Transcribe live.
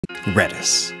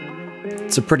Redis.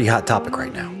 It's a pretty hot topic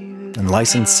right now. And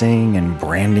licensing and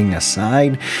branding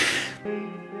aside,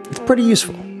 it's pretty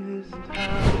useful.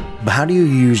 But how do you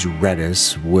use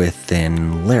Redis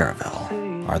within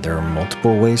Laravel? Are there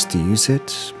multiple ways to use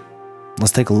it?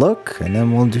 Let's take a look and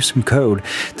then we'll do some code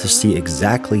to see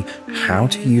exactly how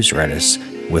to use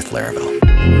Redis with Laravel.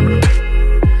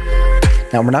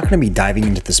 Now, we're not going to be diving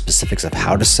into the specifics of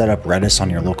how to set up Redis on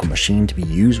your local machine to be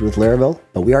used with Laravel,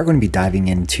 but we are going to be diving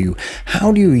into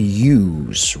how do you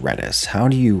use Redis? How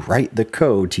do you write the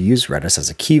code to use Redis as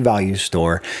a key value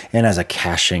store and as a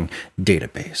caching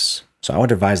database? So I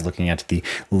would advise looking at the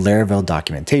Laravel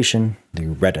documentation, the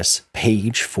Redis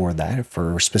page for that,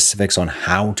 for specifics on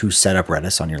how to set up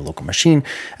Redis on your local machine,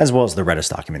 as well as the Redis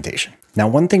documentation. Now,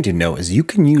 one thing to note is you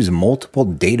can use multiple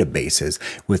databases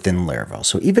within Laravel.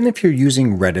 So even if you're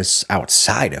using Redis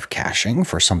outside of caching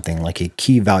for something like a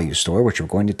key value store, which we're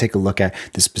going to take a look at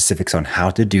the specifics on how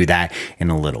to do that in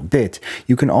a little bit,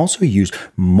 you can also use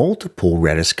multiple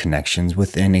Redis connections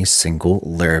within a single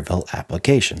Laravel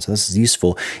application. So this is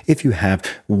useful if you have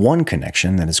one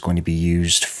connection that is going to be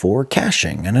used for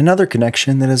caching and another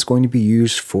connection that is going to be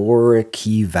used for a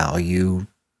key value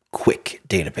quick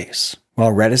database.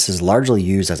 While Redis is largely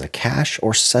used as a cache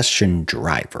or session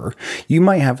driver, you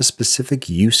might have a specific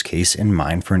use case in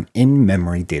mind for an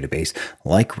in-memory database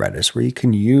like Redis, where you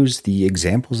can use the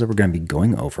examples that we're going to be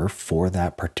going over for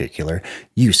that particular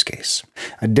use case.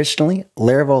 Additionally,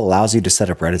 Laravel allows you to set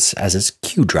up Redis as its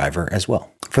queue driver as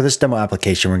well. For this demo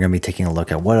application, we're going to be taking a look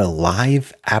at what a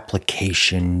live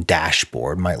application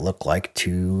dashboard might look like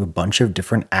to a bunch of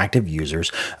different active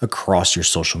users across your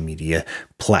social media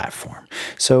platform.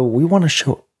 So we want to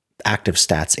show active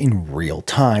stats in real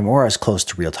time or as close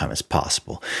to real time as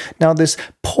possible. Now, this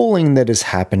polling that is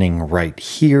happening right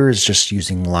here is just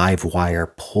using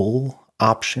Livewire poll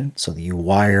option. So the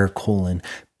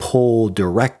wire::poll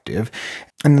directive.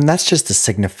 And then that's just a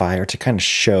signifier to kind of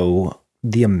show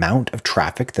the amount of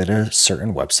traffic that a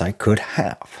certain website could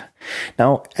have.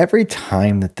 Now, every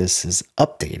time that this is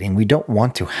updating, we don't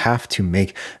want to have to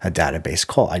make a database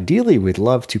call. Ideally, we'd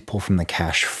love to pull from the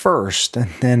cache first and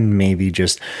then maybe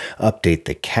just update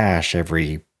the cache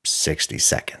every 60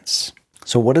 seconds.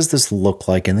 So what does this look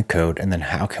like in the code? And then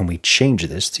how can we change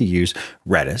this to use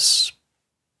Redis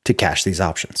to cache these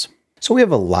options? So we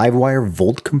have a Livewire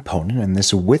Volt component, and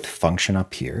this with function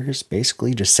up here is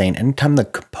basically just saying anytime the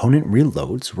component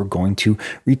reloads, we're going to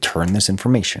return this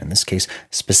information. In this case,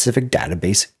 specific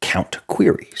database count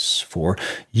queries for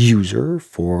user,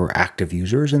 for active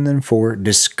users, and then for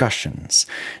discussions.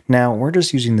 Now, we're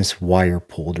just using this wire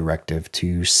poll directive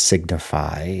to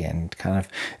signify and kind of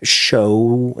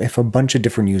show if a bunch of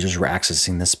different users were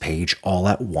accessing this page all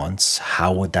at once,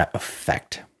 how would that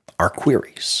affect our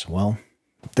queries? Well,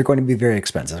 they're going to be very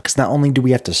expensive because not only do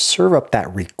we have to serve up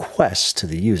that request to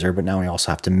the user, but now we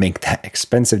also have to make that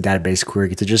expensive database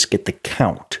query to just get the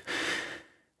count.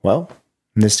 Well,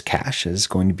 this cache is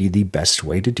going to be the best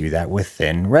way to do that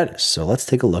within Redis. So let's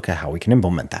take a look at how we can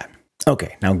implement that.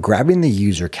 Okay, now grabbing the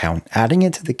user count, adding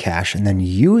it to the cache, and then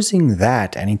using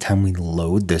that anytime we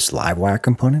load this Livewire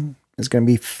component is going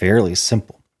to be fairly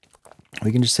simple.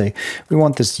 We can just say we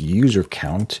want this user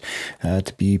count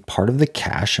to be part of the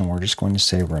cache, and we're just going to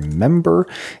say remember,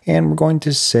 and we're going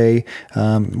to say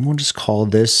we'll just call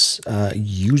this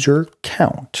user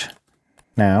count.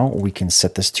 Now we can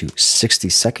set this to 60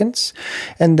 seconds,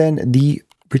 and then the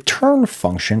return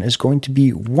function is going to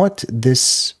be what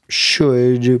this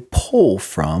should pull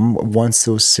from once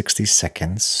those 60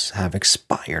 seconds have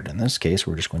expired. In this case,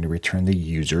 we're just going to return the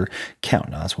user count.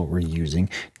 Now that's what we're using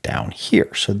down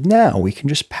here. So now we can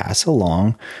just pass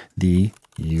along the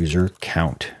user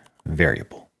count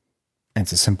variable. And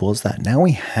it's as simple as that. Now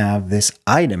we have this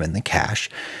item in the cache,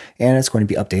 and it's going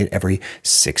to be updated every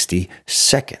 60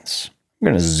 seconds. I'm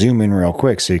going to zoom in real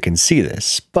quick so you can see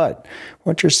this, but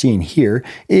what you're seeing here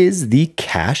is the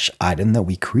cache item that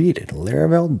we created,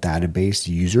 Laravel database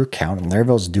user count, and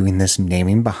Laravel's doing this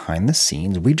naming behind the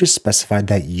scenes. We just specified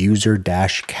that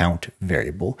user-count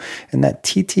variable, and that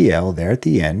TTL there at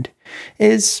the end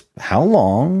is how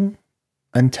long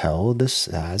until this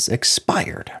has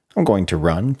expired. I'm going to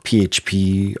run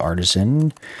PHP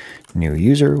artisan new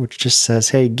user, which just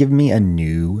says, hey, give me a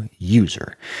new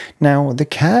user. Now, the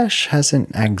cache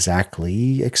hasn't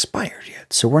exactly expired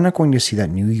yet, so we're not going to see that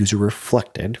new user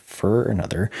reflected for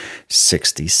another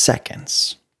 60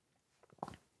 seconds.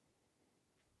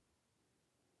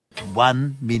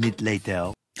 1 minute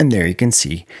later. And there you can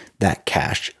see that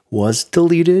cache was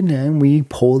deleted and we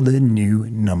pulled the new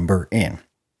number in.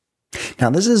 Now,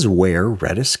 this is where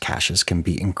Redis caches can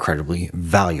be incredibly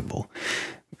valuable.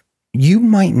 you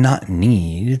might not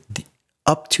need the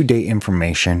up-to-date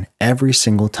information every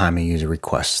single time a user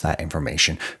requests that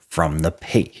information from the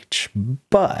page.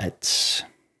 But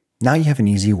now you have an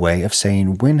easy way of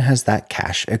saying, when has that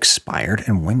cache expired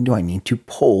and when do I need to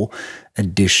pull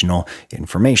additional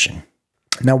information?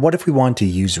 Now, what if we want to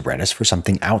use Redis for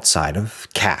something outside of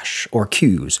cache or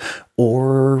queues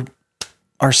or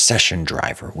our session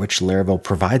driver, which Laravel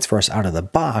provides for us out of the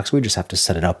box? We just have to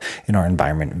set it up in our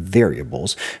environment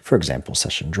variables. For example,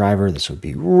 session driver, this would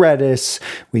be Redis.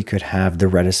 We could have the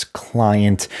Redis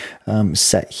client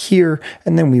set here,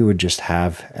 and then we would just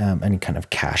have any kind of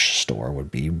cache store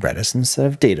would be Redis instead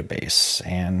of database,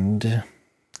 and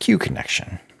queue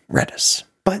connection, Redis.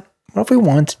 But what if we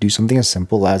want to do something as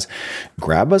simple as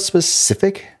grab a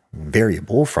specific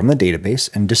variable from the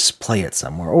database and display it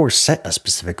somewhere, or set a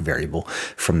specific variable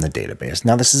from the database?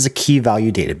 Now, this is a key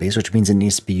value database, which means it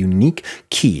needs to be unique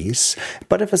keys.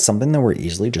 But if it's something that we're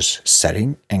easily just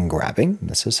setting and grabbing,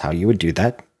 this is how you would do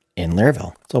that in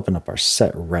Laravel. Let's open up our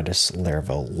set Redis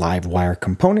Laravel Livewire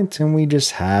component, and we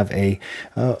just have a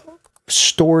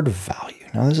stored value.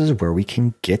 Now, this is where we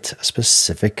can get a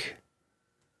specific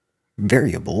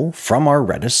variable from our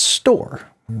Redis store.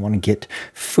 We want to get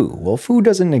foo. Well, foo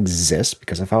doesn't exist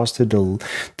because if I was to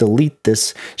delete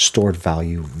this stored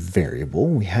value variable,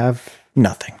 we have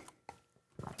nothing.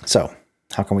 So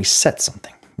how can we set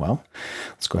something? Well,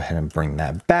 let's go ahead and bring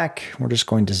that back. We're just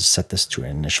going to set this to an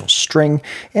initial string,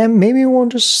 and maybe we'll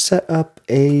just set up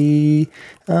a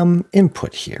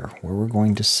input here where we're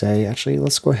going to say, actually,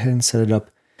 let's go ahead and set it up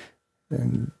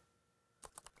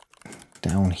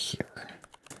down here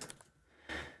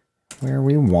where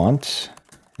we want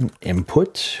an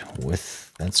input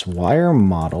with that's wire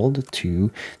modeled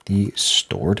to the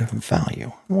stored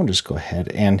value. We'll just go ahead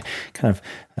and kind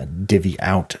of divvy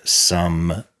out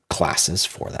some classes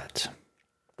for that.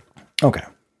 Okay,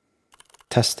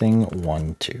 testing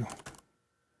 1, 2.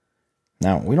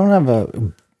 Now, we don't have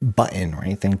a button or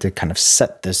anything to kind of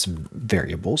set this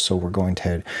variable, so we're going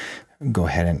to go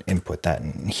ahead and input that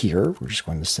in here. We're just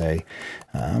going to say,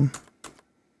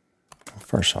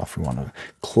 first off, we want to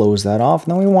close that off.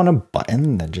 And then we want a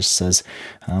button that just says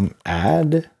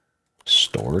add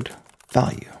stored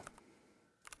value.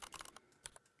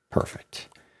 Perfect.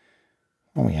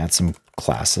 Well, we add some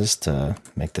classes to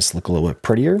make this look a little bit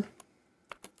prettier.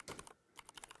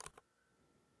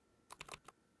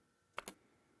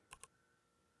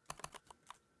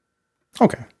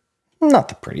 Okay, not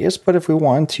the prettiest, but if we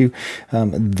want to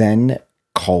then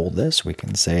call this, we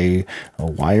can say a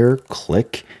wire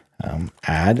click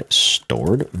add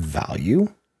stored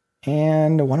value.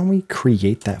 And why don't we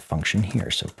create that function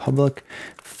here? So public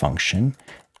function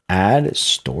add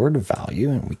stored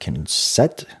value, and we can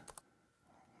set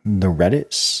the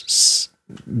Redis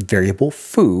variable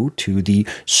foo to the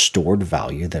stored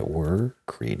value that we're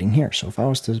creating here. So if I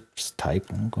was to type,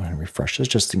 I'll go ahead and refresh this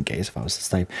just in case. If I was to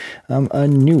type a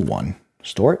new one,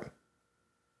 store it.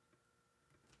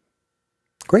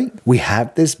 Great, we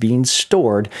have this being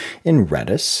stored in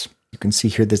Redis. You can see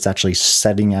here that's actually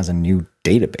setting as a new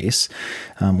database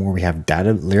where we have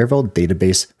Laravel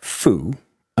database foo,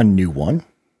 a new one,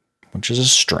 which is a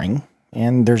string,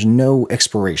 and there's no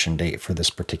expiration date for this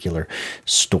particular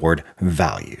stored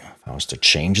value. If I was to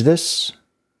change this,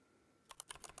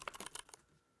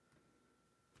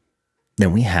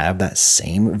 then we have that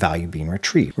same value being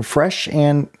retrieved. Refresh,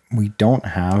 and we don't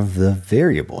have the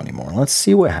variable anymore. Let's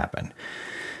see what happened.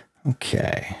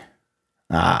 Okay.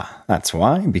 That's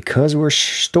why, because we're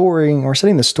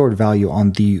setting the stored value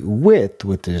on the width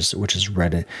with this, which is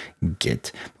Reddit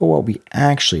get. But what we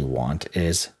actually want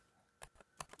is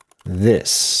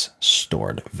this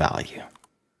stored value.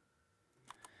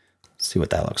 Let's see what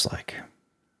that looks like.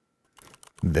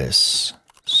 This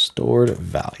stored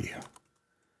value.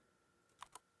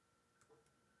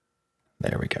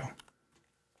 There we go.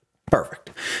 Perfect.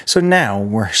 So now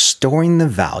we're storing the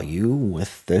value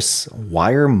with this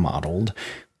wire modeled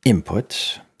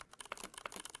input,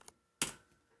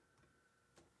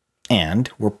 and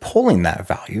we're pulling that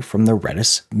value from the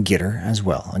Redis getter as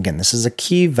well. Again, this is a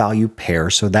key value pair,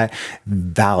 so that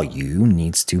value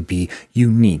needs to be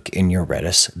unique in your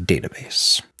Redis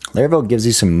database. Laravel gives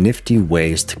you some nifty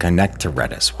ways to connect to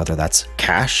Redis, whether that's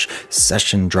cache,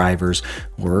 session drivers,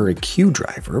 or a queue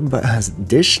driver, but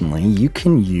additionally, you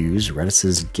can use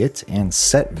Redis's get and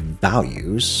set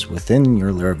values within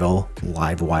your Laravel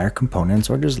Livewire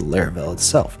components or just Laravel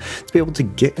itself to be able to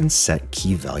get and set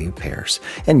key value pairs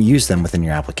and use them within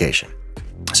your application.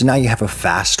 So now you have a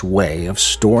fast way of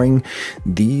storing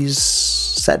these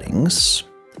settings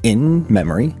in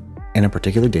memory in a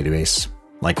particular database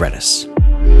like Redis.